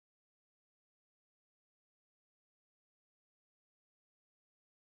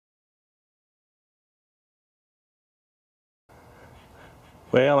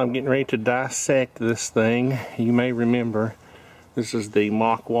Well, I'm getting ready to dissect this thing. You may remember this is the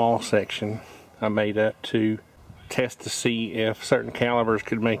mock wall section I made up to test to see if certain calibers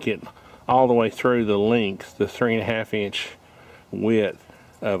could make it all the way through the length, the 3.5 inch width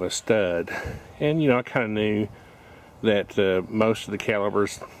of a stud. And you know, I kind of knew that most of the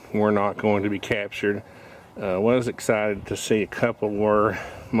calibers were not going to be captured. Was excited to see a couple were,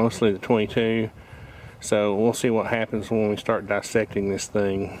 mostly the 22. So we'll see what happens when we start dissecting this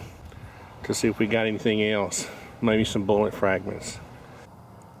thing to see if we got anything else, maybe some bullet fragments.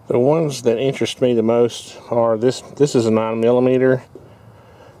 The ones that interest me the most are this is a 9mm,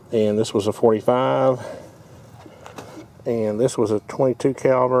 and this was a 45, and this was a 22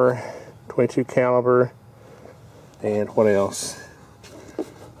 caliber, and what else?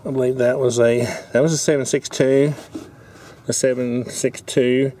 I believe that was a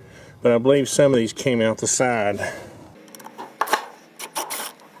 7.62, but I believe some of these came out the side.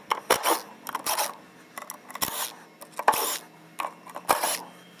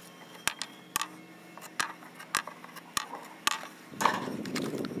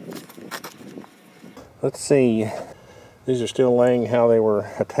 Let's see, these are still laying how they were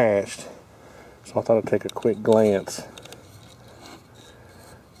attached, so I thought I'd take a quick glance.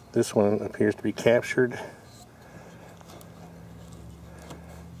 This one appears to be captured.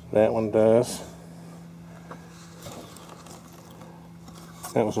 That one does.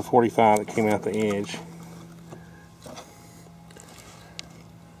 That was a 45 that came out the edge.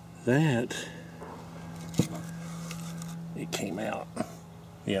 That, it came out.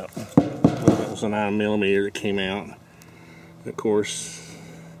 Yeah, that was a 9mm that came out. Of course,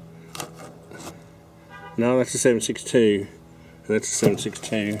 no, that's a 7.62. That's a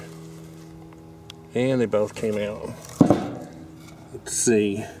 7.62. And they both came out. Let's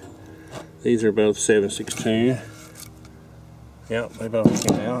see. These are both 7.62. Yep, they both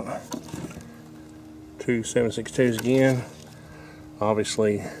came out. Two 7.62s again.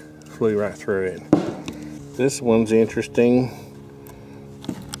 Obviously flew right through it. This one's interesting.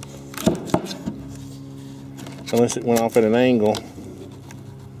 Unless it went off at an angle.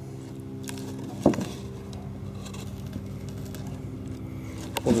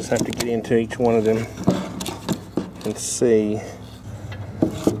 We'll just have to get into each one of them and see.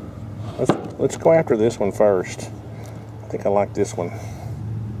 Let's go after this one first. I think I like this one.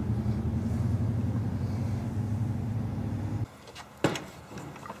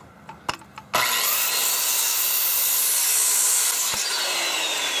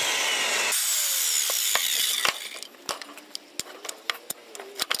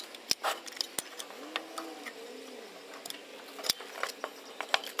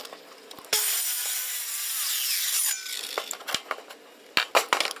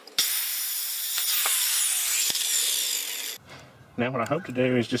 Now what I hope to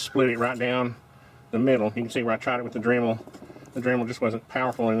do is just split it right down the middle. You can see where I tried it with the Dremel. The Dremel just wasn't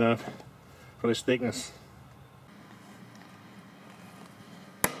powerful enough for this thickness.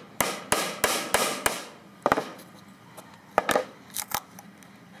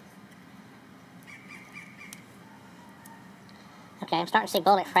 Okay, I'm starting to see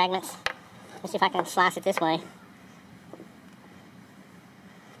bullet fragments. Let's see if I can slice it this way.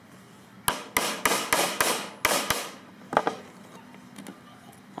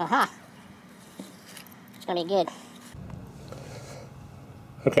 Aha! It's gonna be good.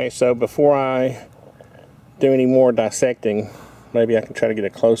 Okay, so before I do any more dissecting, maybe I can try to get a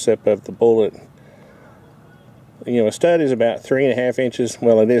close-up of the bullet. You know, a stud is about 3.5 inches.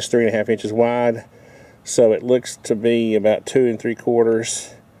 Well, it is 3.5 inches wide, so it looks to be about 2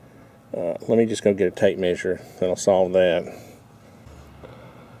 3/4. Let me just go get a tape measure. That'll solve that.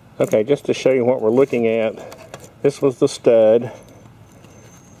 Okay, just to show you what we're looking at, this was the stud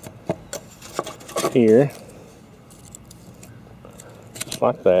here, just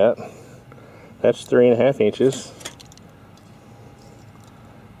like that. That's 3.5 inches.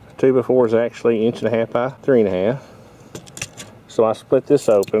 2x4 is actually 1.5 inches by 3.5. So I split this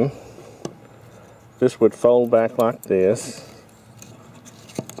open. This would fold back like this.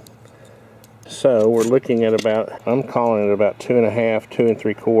 So we're looking at about, I'm calling it about 2.5, 2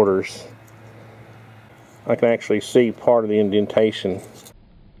 3/4. I can actually see part of the indentation.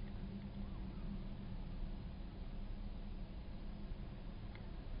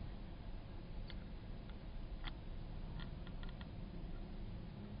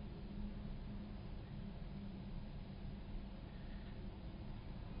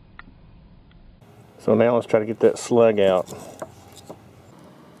 So now let's try to get that slug out.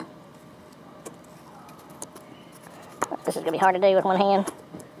 This is going to be hard to do with one hand.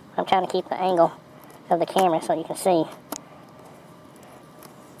 I'm trying to keep the angle of the camera so you can see.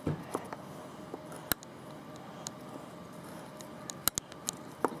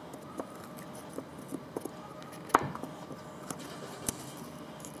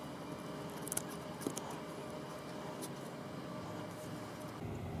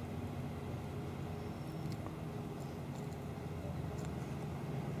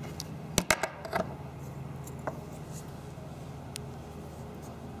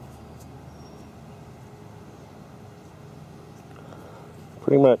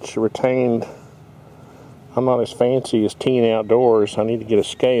 pretty much retained. I'm not as fancy as Teen Outdoors. I need to get a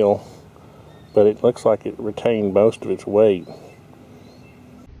scale, but it looks like it retained most of its weight.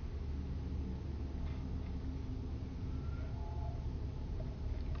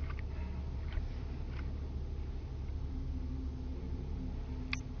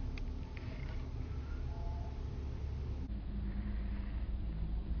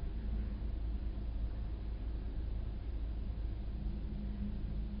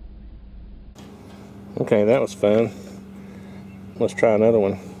 Okay, that was fun. Let's try another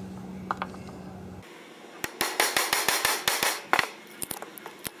one.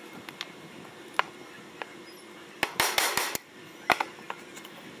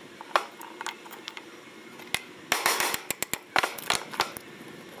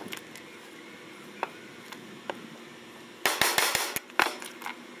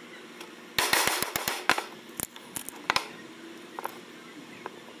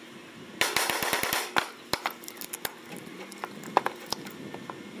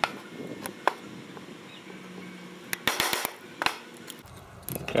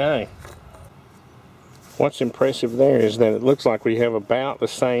 Okay. What's impressive there is that it looks like we have about the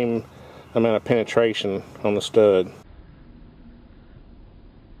same amount of penetration on the stud.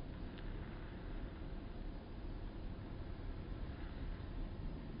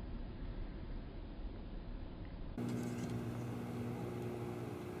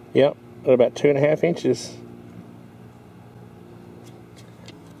 Yep, at about 2.5 inches.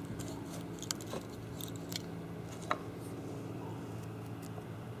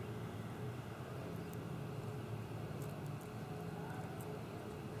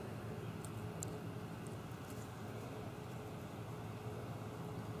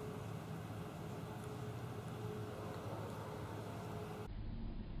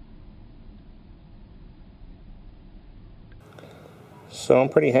 So I'm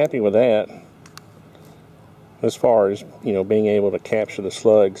pretty happy with that, as far as, you know, being able to capture the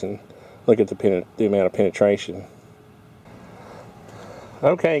slugs and look at the amount of penetration.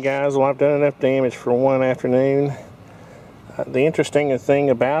 Okay guys, well, I've done enough damage for one afternoon. The interesting thing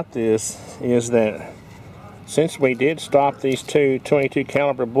about this is that since we did stop these two 22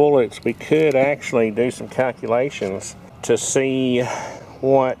 caliber bullets, we could actually do some calculations to see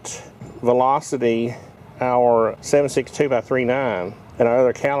what velocity our 7.62x39 and our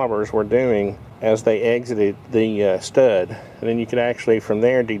other calibers were doing as they exited the stud. And then you could actually from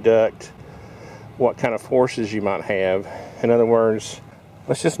there deduct what kind of forces you might have. In other words,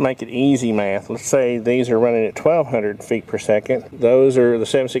 let's just make it easy math. Let's say these are running at 1,200 feet per second. Those are the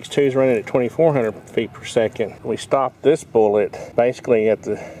 7.62s running at 2,400 feet per second. We stopped this bullet basically at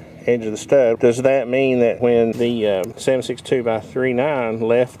the edge of the stud. Does that mean that when the 7.62x39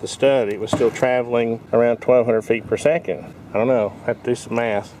 left the stud, it was still traveling around 1,200 feet per second? I don't know. I have to do some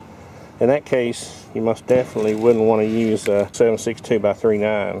math. In that case, you most definitely wouldn't want to use a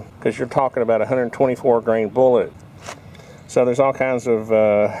 7.62x39 because you're talking about a 124 grain bullet. So there's all kinds of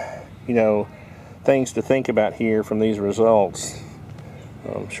you know, things to think about here from these results.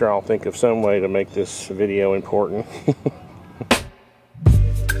 I'm sure I'll think of some way to make this video important.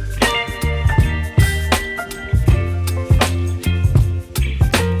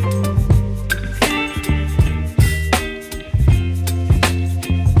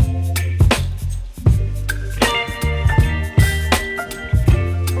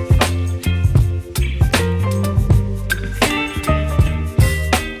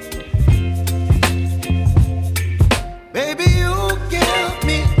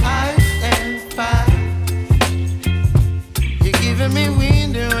 Me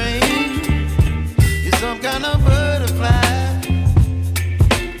wind and rain, you're some kind of bird.